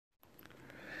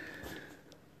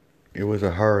It was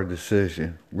a hard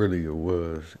decision, really it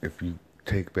was. If you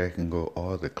take back and go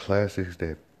all the classics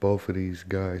that both of these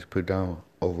guys put down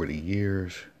over the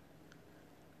years,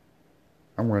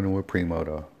 I'm running with Premo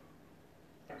though.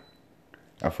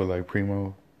 I feel like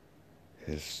Premo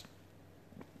has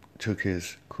took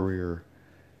his career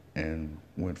and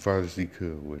went far as he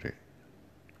could with it.